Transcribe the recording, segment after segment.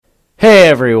Hey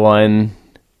everyone,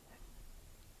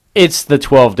 it's the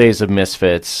 12 Days of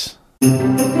Misfits.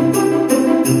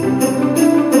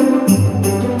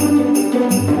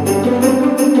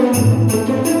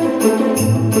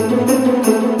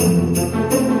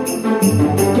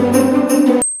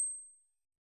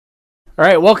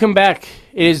 Alright, welcome back.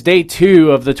 It is day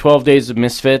 2 of the 12 Days of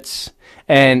Misfits.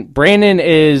 And Brandon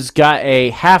is got a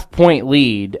half-point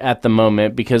lead at the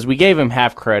moment because we gave him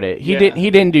half credit. He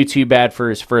didn't do too bad for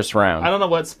his first round. I don't know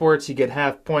what sports you get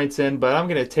half points in, but I'm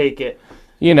gonna take it.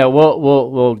 You know,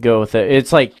 we'll go with it.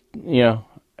 It's like, I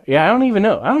don't even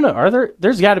know. I don't know.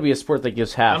 There's got to be a sport that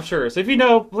gives half. I'm sure. So if you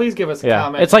know, please give us a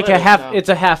comment. It's like a half. It's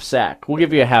a half sack. We'll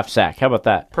give you a half sack. How about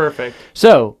that? Perfect.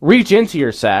 So reach into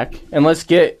your sack and let's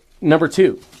get number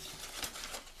 2.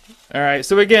 All right,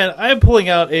 so again, I'm pulling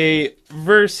out a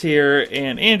verse here,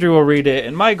 and Andrew will read it,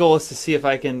 and my goal is to see if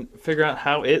I can figure out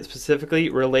how it specifically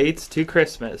relates to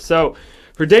Christmas. So,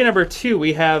 for day number 2,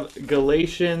 we have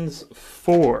Galatians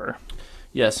 4.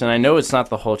 Yes, and I know it's not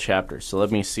the whole chapter, so let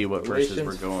me see what verses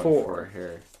Galatians we're going 4. for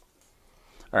here.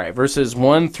 All right, verses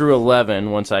 1 through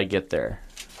 11 once I get there,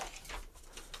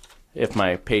 if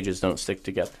my pages don't stick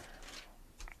together.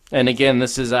 And again,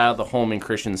 this is out of the Holman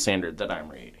Christian Standard that I'm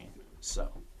reading, so...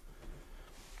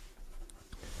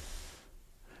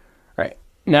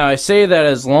 Now I say that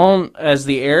as long as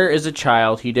the heir is a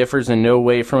child, he differs in no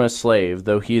way from a slave,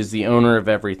 though he is the owner of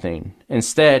everything.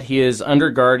 Instead, he is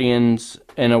under guardians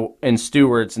and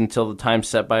stewards until the time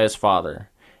set by his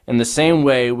father. In the same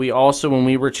way, we also, when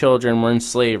we were children, were in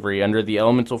slavery under the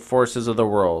elemental forces of the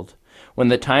world. When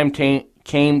the time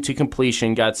came to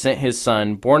completion, God sent his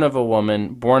Son, born of a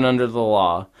woman, born under the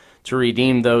law, to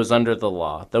redeem those under the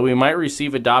law, that we might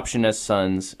receive adoption as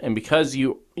sons. And because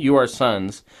you are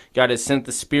sons, God has sent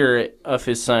the Spirit of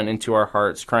his Son into our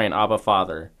hearts, crying, Abba,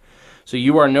 Father. So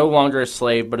you are no longer a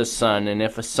slave, but a son, and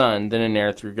if a son, then an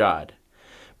heir through God.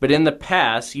 But in the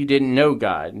past, you didn't know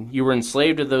God. You were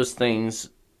enslaved to those things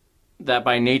that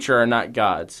by nature are not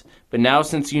God's. But now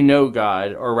since you know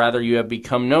God, or rather you have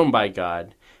become known by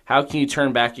God, how can you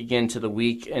turn back again to the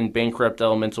weak and bankrupt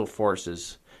elemental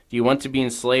forces? Do you want to be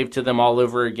enslaved to them all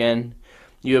over again?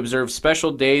 You observe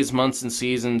special days, months, and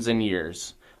seasons, and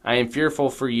years. I am fearful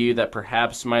for you that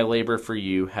perhaps my labor for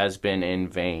you has been in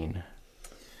vain.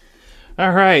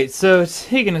 All right, so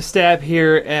taking a stab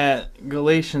here at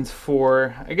Galatians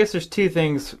 4, I guess there's two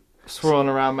things swirling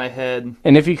around my head.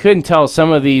 And if you couldn't tell,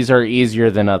 some of these are easier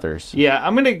than others. Yeah,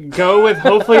 I'm going to go with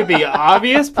hopefully the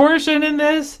obvious portion in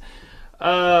this.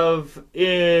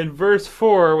 In verse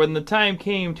 4, when the time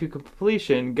came to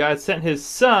completion, God sent his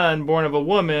Son, born of a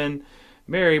woman,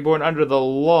 Mary, born under the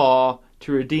law,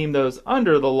 to redeem those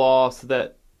under the law so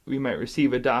that we might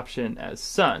receive adoption as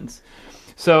sons.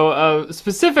 So,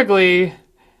 specifically,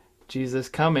 Jesus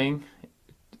coming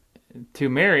to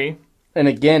Mary. And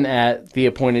again at the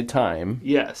appointed time.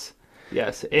 Yes.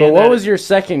 And but what was your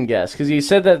second guess? Because you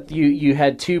said that you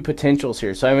had 2 potentials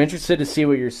here, so I'm interested to see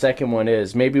what your second one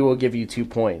is. Maybe we'll give you 2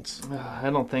 points. I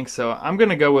don't think so. I'm going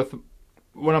to go with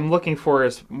what I'm looking for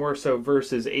is more so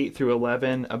verses 8 through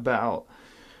 11 about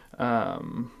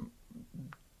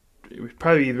it would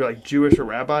probably either like Jewish or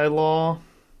rabbi law,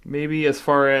 maybe as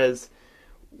far as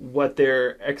what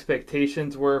their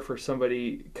expectations were for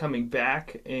somebody coming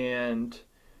back and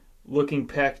looking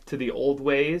back to the old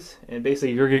ways, and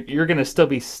basically you're going to still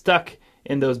be stuck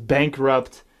in those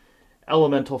bankrupt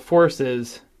elemental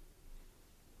forces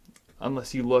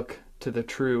unless you look to the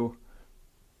true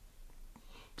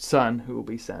Son who will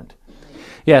be sent.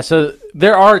 Yeah, so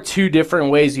there are 2 different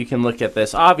ways you can look at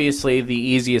this. Obviously, the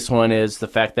easiest one is the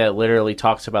fact that it literally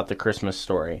talks about the Christmas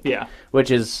story. Yeah. Which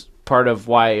is part of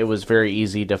why it was very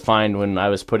easy to find when I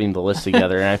was putting the list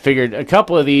together. And I figured a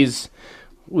couple of these...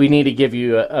 we need to give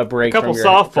you a break. A couple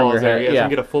softballs there, yeah, so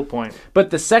get a full point. But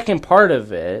the second part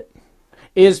of it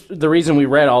is the reason we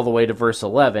read all the way to verse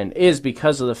 11 is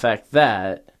because of the fact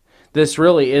that this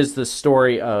really is the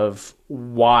story of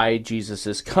why Jesus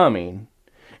is coming.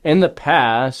 In the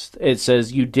past, it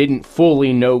says you didn't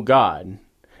fully know God.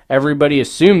 Everybody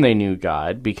assumed they knew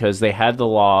God because they had the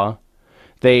law.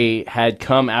 They had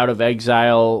come out of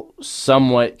exile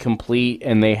somewhat complete,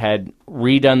 and they had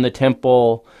redone the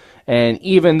temple. And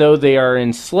even though they are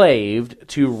enslaved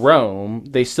to Rome,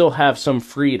 they still have some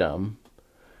freedom.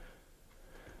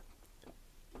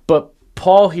 But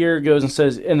Paul here goes and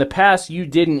says, in the past you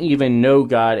didn't even know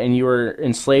God, and you were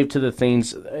enslaved to the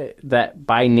things that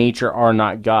by nature are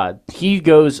not God. He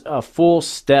goes a full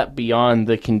step beyond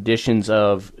the conditions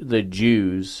of the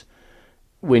Jews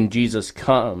when Jesus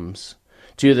comes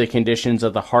to the conditions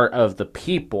of the heart of the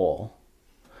people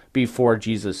before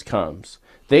Jesus comes.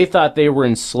 They thought they were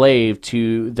enslaved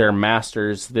to their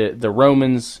masters. The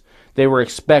Romans, they were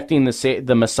expecting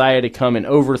the Messiah to come and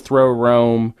overthrow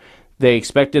Rome. They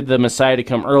expected the Messiah to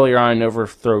come earlier on and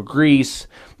overthrow Greece.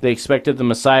 They expected the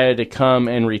Messiah to come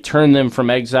and return them from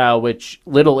exile, which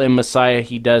little in Messiah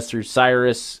he does through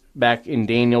Cyrus back in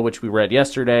Daniel, which we read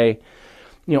yesterday.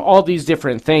 All these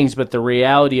different things, but the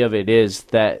reality of it is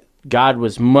that God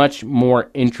was much more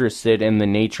interested in the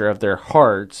nature of their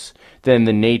hearts than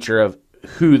the nature of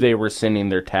who they were sending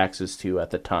their taxes to at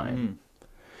the time.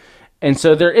 And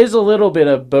so there is a little bit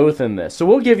of both in this. So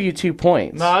we'll give you 2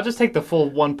 points. No, I'll just take the full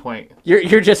 1 point.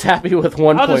 You're just happy with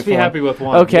 1 point. I'll just be happy with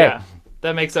 1. Okay. Yeah.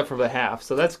 That makes up for the half.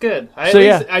 So that's good. I at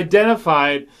least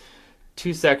identified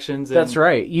 2 sections. That's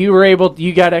right.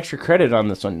 You got extra credit on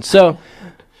this one. So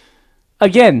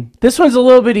again, this one's a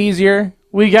little bit easier.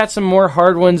 We got some more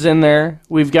hard ones in there.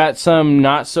 We've got some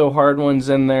not so hard ones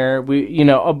in there.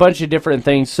 A bunch of different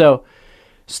things. So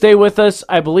stay with us.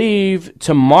 I believe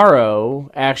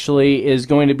tomorrow actually is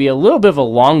going to be a little bit of a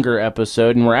longer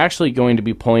episode, and we're actually going to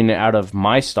be pulling it out of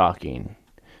my stocking.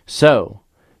 So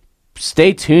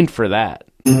stay tuned for that.